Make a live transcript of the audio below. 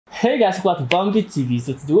Hey guys, welcome to Bambi TV.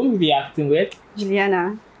 So today we'll be reacting with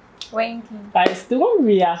Juliana. Wenky. Guys, today we'll be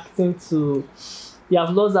reacting to You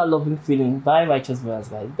Have Lost That Loving Feeling by Righteous Brothers,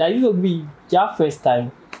 guys. That will be your first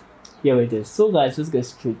time here with this. So guys, let's get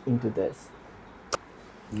straight into this.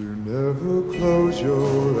 You never close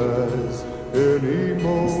your eyes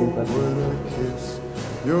anymore when I kiss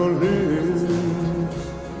your lips.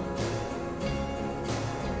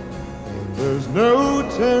 And there's no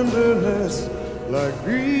tenderness like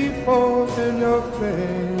before in your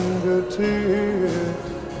fingertips.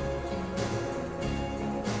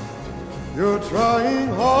 You're trying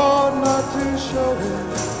hard not to show it,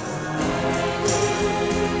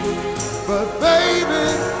 but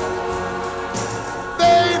baby,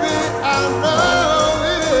 I know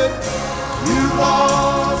it. You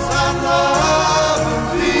lost that love and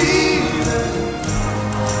feeling.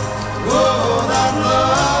 Oh, that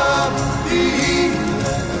love and feeling.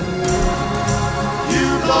 You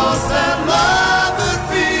lost that love and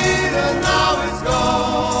feeling. Now it's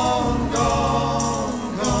gone,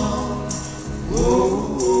 gone, gone.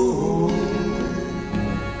 Oh.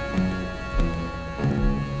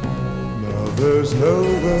 Now there's no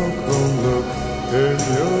welcome look in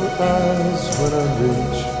your eyes when I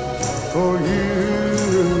reach for you.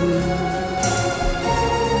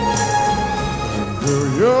 And girl,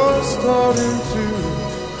 you're starting to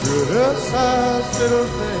criticize little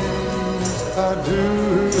things I do.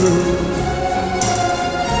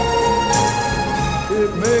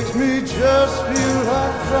 It makes me just feel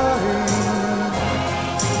like crying,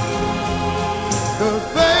 'cause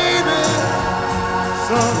baby,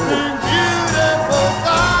 something beautiful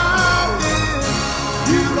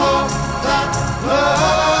that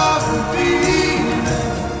love and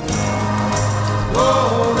feeling.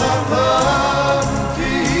 Oh, that love and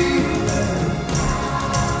feeling.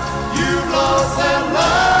 You lost that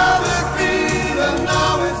love and feeling.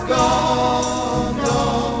 Now it's gone,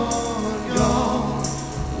 gone, gone.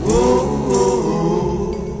 Whoa, whoa.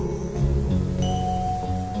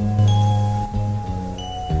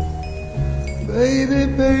 Baby,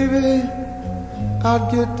 baby, I'd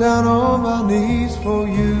get down on my knees for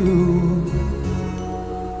you.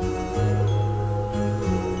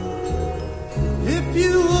 If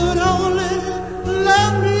you would only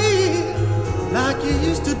love me like you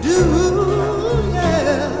used to do,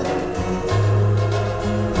 yeah.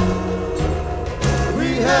 We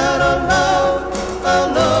had a love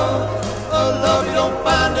you don't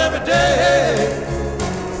find every day.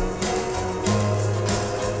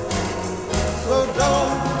 So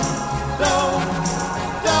don't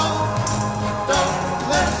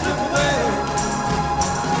let it slip away.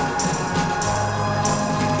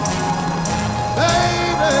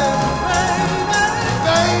 Baby,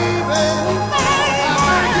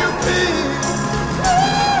 how you feel?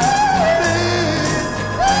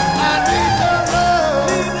 I need your love.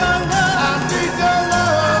 I need your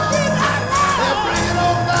love. Yeah, bring it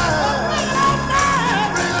on down.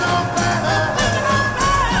 Bring it on down.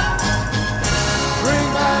 Bring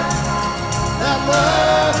back that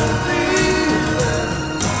love and feeling.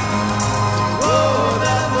 Oh,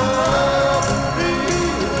 that love and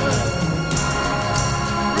feeling.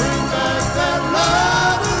 Bring back that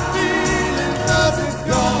love and feeling, 'cause it's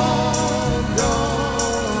gone,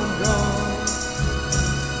 gone, gone.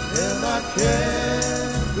 And I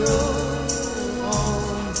can't go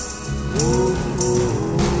on. Oh,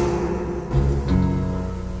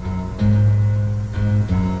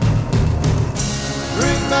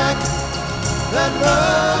 bring back that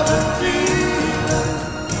love and feeling.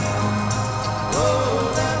 Oh,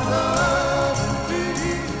 that love and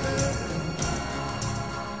feeling.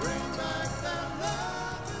 Bring back that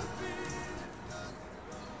love and feeling.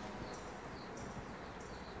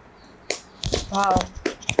 Wow.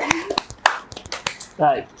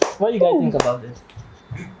 Like, what do you guys think about this?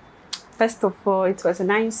 First of all, it was a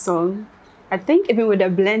nice song. I think even with the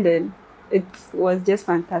blending, it was just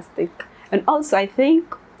fantastic. And also, I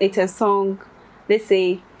think it's a song, let's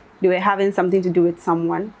say they were having something to do with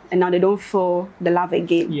someone and now they don't feel the love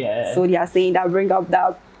again. Yeah. So they are saying that bring up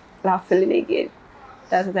that love feeling again.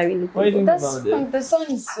 That's what I really think. What do you think about it? The song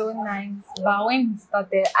is so nice, but when it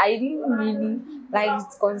started, I didn't really like it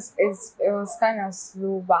because it was kind of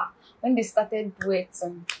slow. But when they started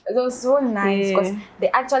duetting, it was so nice because they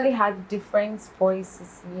actually had different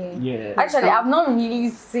voices. Yeah. Actually, I've not really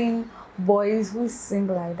seen boys who sing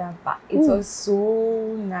like that, but it was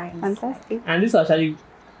so nice. Fantastic. And this was actually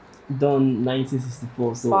done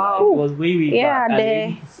 1964, so wow. it was way yeah,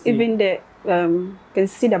 back. Even the can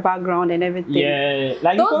see the background and everything. Yeah,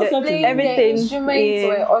 like those playing everything. The instruments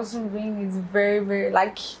were also doing it very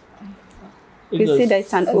like. You see that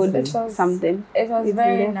it's an old it was- something. It was It's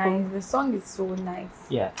very beautiful. nice. The song is so nice.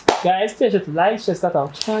 Yeah. Guys, please sure to like, share, subscribe to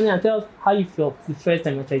our channel and tell us how you felt the first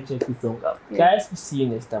time you tried to check this song out. Yeah. Guys, we'll see you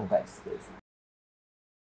next time, guys.